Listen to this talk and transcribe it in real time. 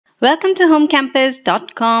Welcome to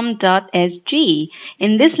homecampus.com.sg.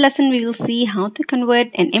 In this lesson, we will see how to convert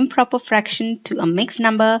an improper fraction to a mixed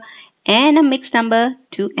number and a mixed number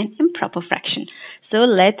to an improper fraction. So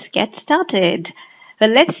let's get started.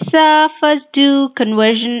 Well, let's first do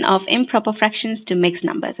conversion of improper fractions to mixed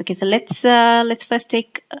numbers. Okay, so let's first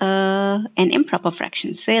take an improper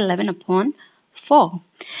fraction, say 11 upon 4.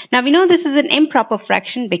 Now we know this is an improper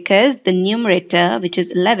fraction because the numerator, which is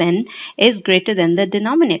 11, is greater than the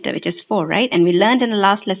denominator, which is 4, right? And we learned in the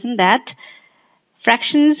last lesson that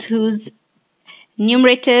fractions whose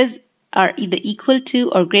numerators are either equal to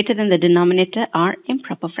or greater than the denominator are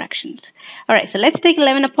improper fractions. Alright, so let's take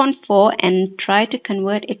 11 upon 4 and try to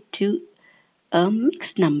convert it to a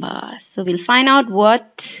mixed number. So we'll find out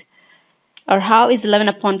what or how is 11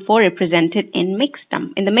 upon 4 represented in the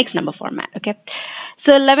mixed number format, okay?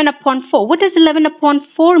 So 11 upon 4. What does 11 upon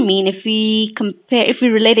 4 mean if we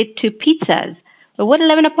relate it to pizzas? Well, what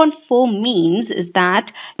 11 upon 4 means is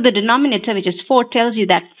that the denominator, which is 4, tells you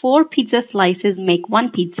that 4 pizza slices make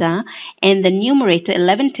 1 pizza, and the numerator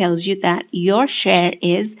 11 tells you that your share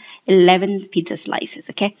is 11 pizza slices,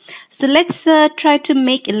 okay? So let's try to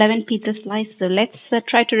make 11 pizza slices. So let's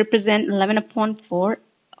try to represent 11 upon 4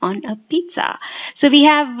 on a pizza. So we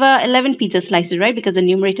have 11 pizza slices, right? Because the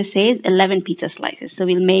numerator says 11 pizza slices. So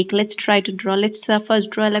let's first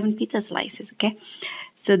draw 11 pizza slices, okay?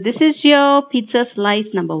 So this is your pizza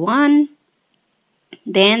slice number 1.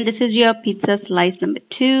 Then this is your pizza slice number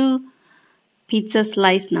 2, pizza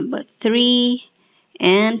slice number 3,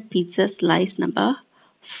 and pizza slice number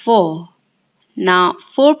 4. Now,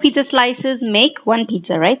 4 pizza slices make 1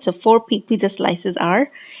 pizza, right? So 4 pizza slices are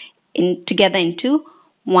together into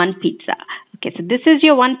 1 pizza. Okay, so this is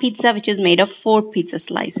your 1 pizza, which is made of 4 pizza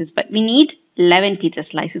slices, but we need 11 pizza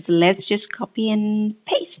slices. So let's just copy and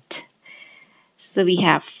paste. So we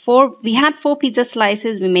had 4 pizza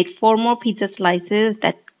slices. We made 4 more pizza slices.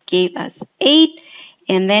 That gave us 8.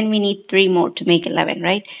 And then we need 3 more to make 11,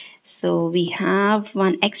 right? So we have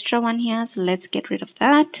one extra one here. So let's get rid of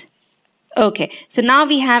that. Okay, so now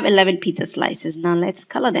we have 11 pizza slices. Now let's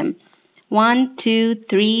color them. 1, 2,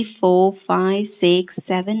 3, 4, 5, 6,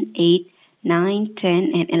 7, 8, 9,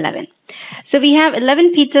 10, and 11. So we have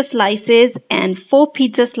 11 pizza slices and 4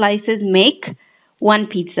 pizza slices make 1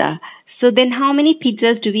 pizza. So then how many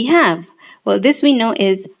pizzas do we have? Well, this we know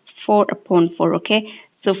is 4 upon 4, okay?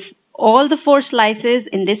 So all the 4 slices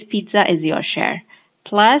in this pizza is your share.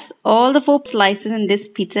 Plus all the 4 slices in this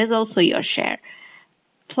pizza is also your share.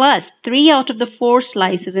 Plus 3 out of the 4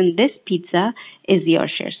 slices in this pizza is your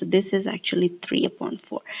share. So this is actually 3 upon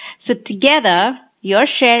 4. So together, your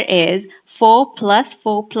share is 4 plus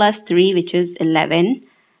 3, which is 11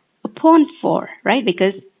 upon 4, right?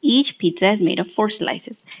 Because each pizza is made of 4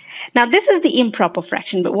 slices. Now, this is the improper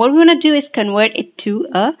fraction, but what we want to do is convert it to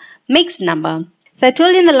a mixed number. So I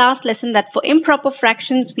told you in the last lesson that for improper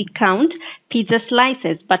fractions, we count pizza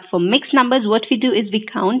slices. But for mixed numbers, what we do is we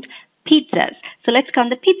count pizzas. So let's count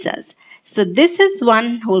the pizzas. So this is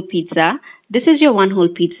 1 whole pizza. This is your 1 whole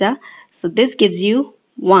pizza. So this gives you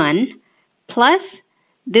 1. Plus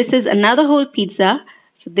this is another whole pizza.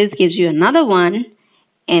 So this gives you another 1.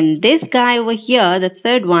 And this guy over here, the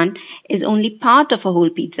third one, is only part of a whole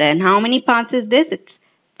pizza. And how many parts is this? It's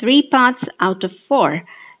 3 parts out of 4.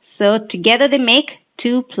 So together they make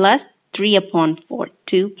 2 plus 3 upon 4.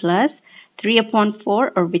 2 plus 3 upon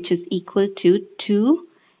 4, or which is equal to 2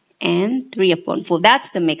 and 3 upon 4.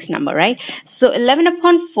 That's the mixed number, right? So 11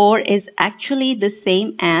 upon 4 is actually the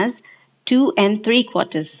same as 2 and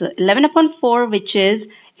 3/4. So 11 upon 4, which is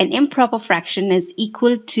an improper fraction, is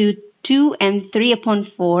equal to 2 and 3 upon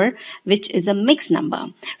 4, which is a mixed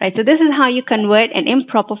number, right? So this is how you convert an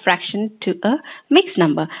improper fraction to a mixed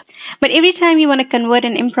number. But every time you want to convert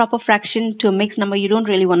an improper fraction to a mixed number, you don't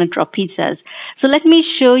really want to draw pizzas. So let me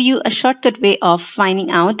show you a shortcut way of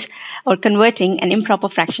finding out or converting an improper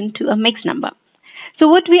fraction to a mixed number. So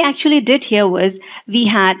what we actually did here was we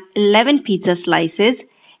had 11 pizza slices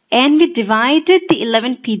and we divided the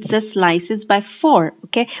 11 pizza slices by 4,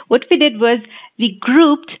 okay? What we did was we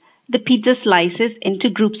grouped the pizza slices into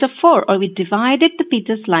groups of 4, or we divided the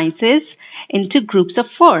pizza slices into groups of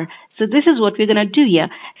 4. So this is what we're going to do here.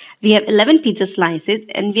 We have 11 pizza slices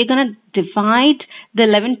and we're going to divide the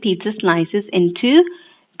 11 pizza slices into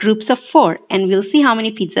groups of 4, and we'll see how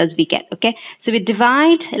many pizzas we get, okay? So we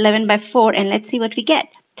divide 11 by 4 and let's see what we get.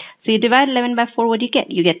 So you divide 11 by 4, what do you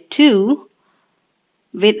get? You get 2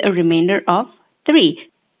 with a remainder of 3.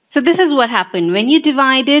 So this is what happened. When you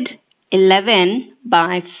divided 11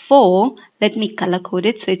 by 4, let me color code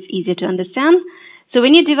it so it's easier to understand. So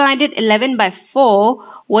when you divided 11 by 4,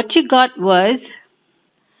 what you got was,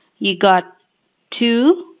 you got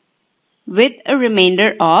 2 with a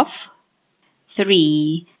remainder of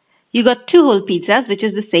 3. You got 2 whole pizzas, which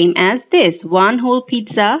is the same as this. 1 whole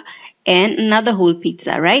pizza and another whole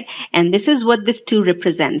pizza, right? And this is what this 2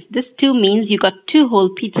 represents. This 2 means you got 2 whole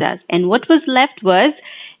pizzas. And what was left was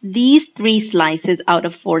these 3 slices out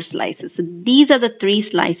of 4 slices. So these are the 3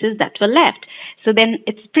 slices that were left. So then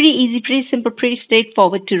it's pretty easy, pretty simple, pretty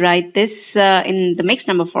straightforward to write this in the mixed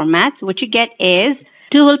number format. So what you get is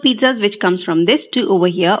 2 whole pizzas, which comes from this 2 over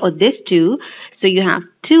here, or this 2. So you have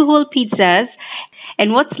 2 whole pizzas,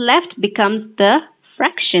 and what's left becomes the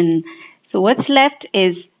fraction. So what's left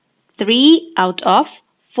is 3 out of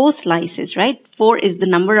 4 slices, right? 4 is the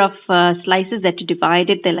number of slices that you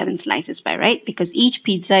divided the 11 slices by, right? Because each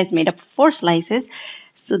pizza is made up of 4 slices.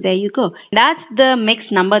 So there you go. That's the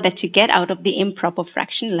mixed number that you get out of the improper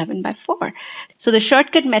fraction 11 by 4. So the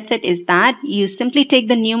shortcut method is that you simply take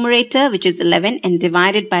the numerator, which is 11, and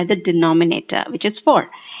divide it by the denominator, which is 4.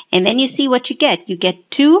 And then you see what you get. You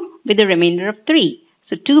get 2 with a remainder of 3.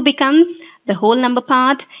 So 2 becomes the whole number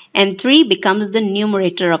part, and 3 becomes the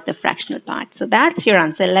numerator of the fractional part. So that's your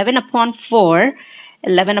answer. 11 upon 4.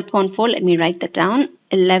 11 upon 4, let me write that down.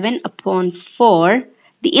 11 upon 4.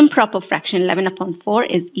 The improper fraction 11 upon 4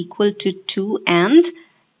 is equal to 2 and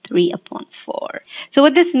 3 upon 4. So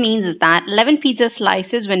what this means is that 11 pizza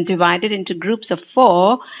slices, when divided into groups of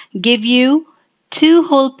 4, give you 2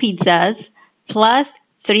 whole pizzas plus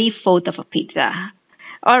 3/4 of a pizza.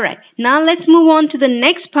 Alright, now let's move on to the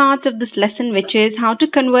next part of this lesson, which is how to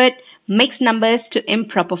convert mixed numbers to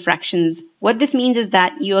improper fractions. What this means is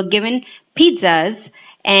that you are given pizzas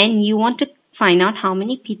and you want to find out how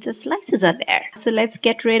many pizza slices are there. So let's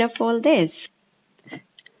get rid of all this.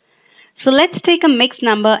 So let's take a mixed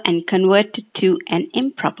number and convert it to an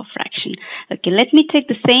improper fraction. Okay, let me take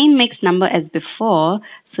the same mixed number as before.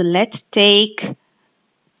 So let's take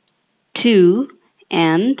 2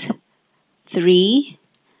 and 3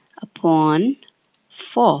 upon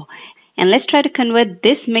 4. And let's try to convert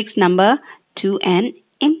this mixed number to an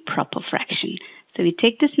improper fraction. So we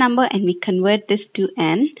take this number and we convert this to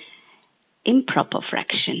an improper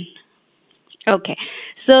fraction. Okay,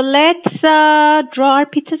 so let's draw our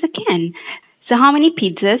pizzas again. So how many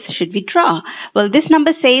pizzas should we draw? Well, this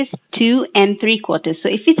number says 2 and 3/4. So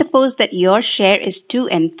if we suppose that your share is 2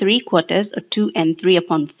 and 3/4, or 2 and 3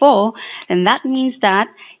 upon 4, then that means that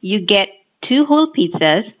you get 2 whole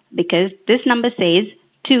pizzas, because this number says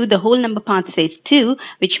 2, the whole number part says 2,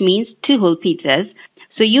 which means 2 whole pizzas.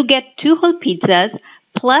 So you get 2 whole pizzas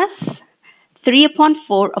plus 3 upon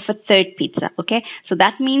 4 of a third pizza, okay? So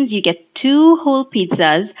that means you get 2 whole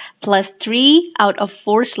pizzas plus 3 out of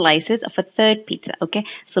 4 slices of a third pizza, okay?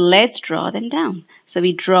 So let's draw them down. So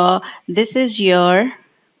we draw, this is your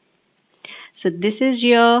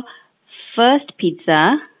first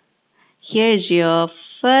pizza. Here is your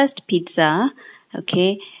first pizza,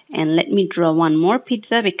 okay? And let me draw one more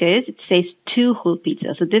pizza because it says 2 whole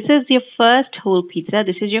pizza. So this is your first whole pizza.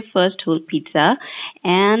 This is your first whole pizza.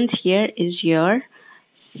 And here is your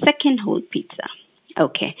second whole pizza.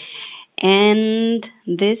 Okay. And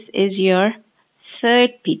this is your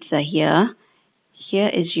third pizza here. Here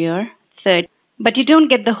is your third. But you don't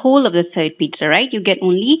get the whole of the third pizza, right? You get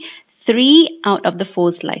only 3 out of the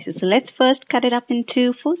 4 slices. So let's first cut it up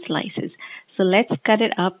into 4 slices. So let's cut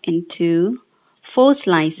it up into 4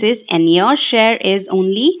 slices, and your share is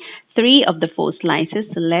only 3 of the 4 slices.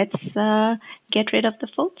 So let's get rid of the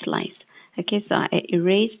 4th slice. Okay, so I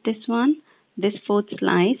erase this one, this 4th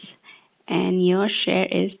slice, and your share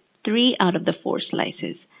is 3 out of the 4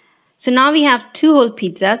 slices. So now we have 2 whole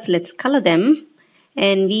pizzas. Let's color them,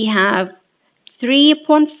 and we have 3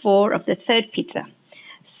 upon 4 of the third pizza.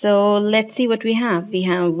 So let's see what we have. We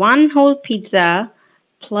have 1 whole pizza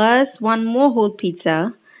plus 1 more whole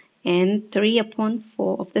pizza, and 3 upon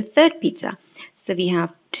 4 of the third pizza. So we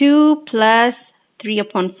have 2 plus 3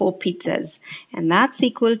 upon 4 pizzas, and that's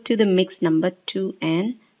equal to the mixed number 2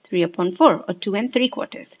 and 3 upon 4, or 2 and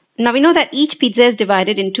 3/4. Now we know that each pizza is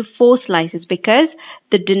divided into 4 slices because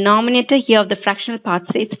the denominator here of the fractional part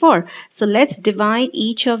says 4. So let's divide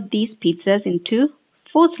each of these pizzas into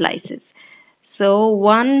 4 slices. So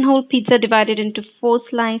 1 whole pizza divided into 4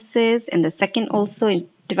 slices, and the second also is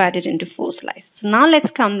divided into 4 slices. So now let's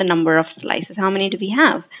count the number of slices. How many do we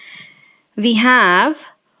have? We have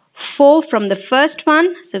 4 from the first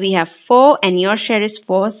one. So we have 4, and your share is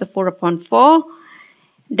 4. So 4 upon 4.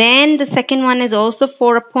 Then the second one is also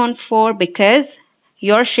 4 upon 4 because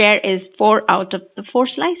your share is 4 out of the 4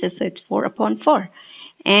 slices. So it's 4 upon 4.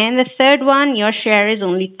 And the third one, your share is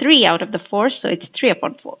only 3 out of the 4. So it's 3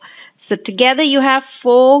 upon 4. So together you have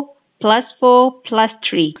 4 plus 4 plus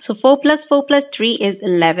 3. So 4 plus 4 plus 3 is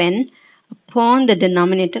 11 upon the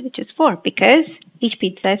denominator, which is 4, because each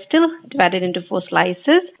pizza is still divided into 4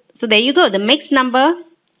 slices. So there you go. The mixed number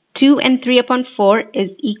 2 and 3 upon 4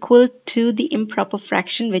 is equal to the improper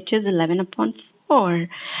fraction, which is 11 upon 4.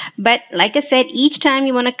 But like I said, each time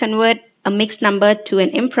you want to convert a mixed number to an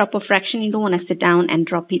improper fraction, you don't want to sit down and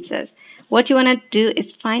draw pizzas. What you want to do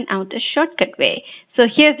is find out a shortcut way. So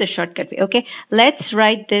here's the shortcut way, okay? Let's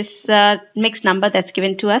write this mixed number that's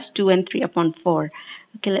given to us, 2 and 3 upon 4.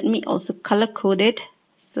 Okay, let me also color code it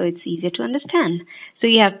so it's easier to understand. So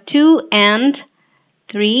you have 2 and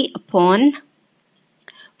 3 upon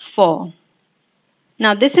 4.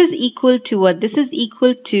 Now this is equal to what? This is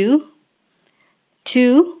equal to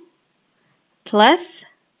 2 plus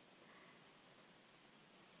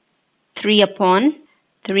 3 upon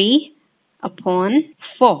 3 upon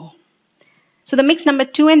 4. So the mixed number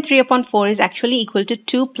 2 and 3 upon 4 is actually equal to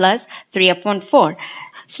 2 plus 3 upon 4.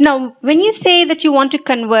 So now when you say that you want to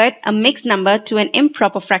convert a mixed number to an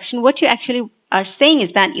improper fraction, what you actually are saying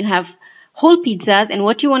is that you have whole pizzas, and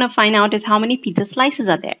what you want to find out is how many pizza slices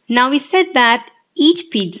are there. Now we said that each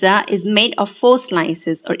pizza is made of 4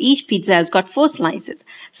 slices, or each pizza has got 4 slices.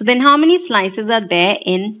 So then how many slices are there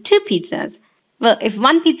in 2 pizzas? Well, if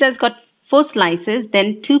one pizza has got 4 slices,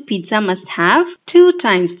 then 2 pizza must have 2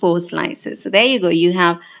 times 4 slices. So there you go. You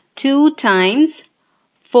have 2 times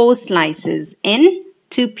 4 slices in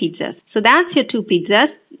 2 pizzas. So that's your 2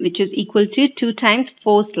 pizzas, which is equal to 2 times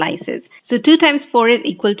 4 slices. So 2 times 4 is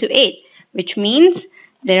equal to 8, which means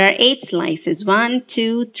there are 8 slices. 1,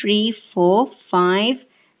 2, 3, 4, 5,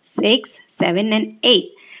 6, 7, and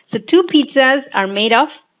 8. So 2 pizzas are made of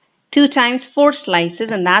 2 times 4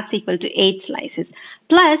 slices, and that's equal to 8 slices.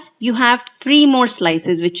 Plus, you have 3 more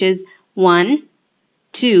slices, which is 1,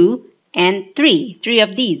 2, and 3. 3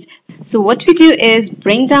 of these. So what we do is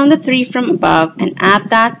bring down the 3 from above and add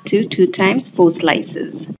that to 2 times 4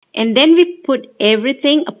 slices. And then we put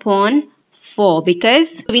everything upon 4,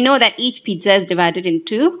 because we know that each pizza is divided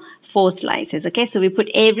into 4 slices. Okay, so we put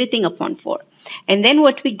everything upon 4. And then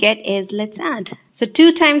what we get is, let's add. So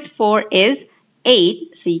 2 times 4 is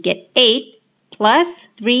 8. So you get 8 plus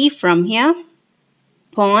 3 from here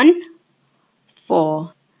upon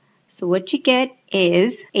 4. So what you get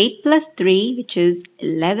is 8 plus 3, which is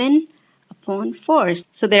 11 upon 4.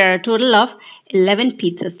 So there are a total of 11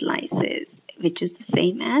 pizza slices, which is the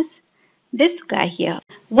same as this guy here.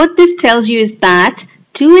 What this tells you is that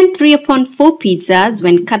 2 and 3 upon 4 pizzas,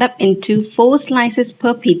 when cut up into 4 slices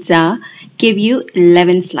per pizza, give you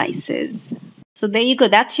 11 slices. So there you go.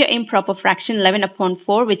 That's your improper fraction, 11 upon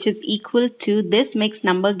 4, which is equal to this mixed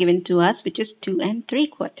number given to us, which is 2 and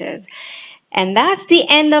 3/4. And that's the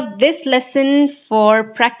end of this lesson. For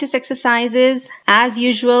practice exercises, as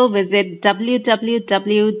usual, visit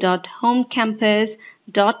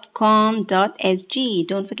www.homecampus.com.sg.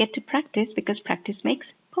 Don't forget to practice, because practice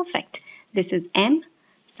makes perfect. This is M,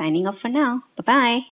 signing off for now. Bye-bye.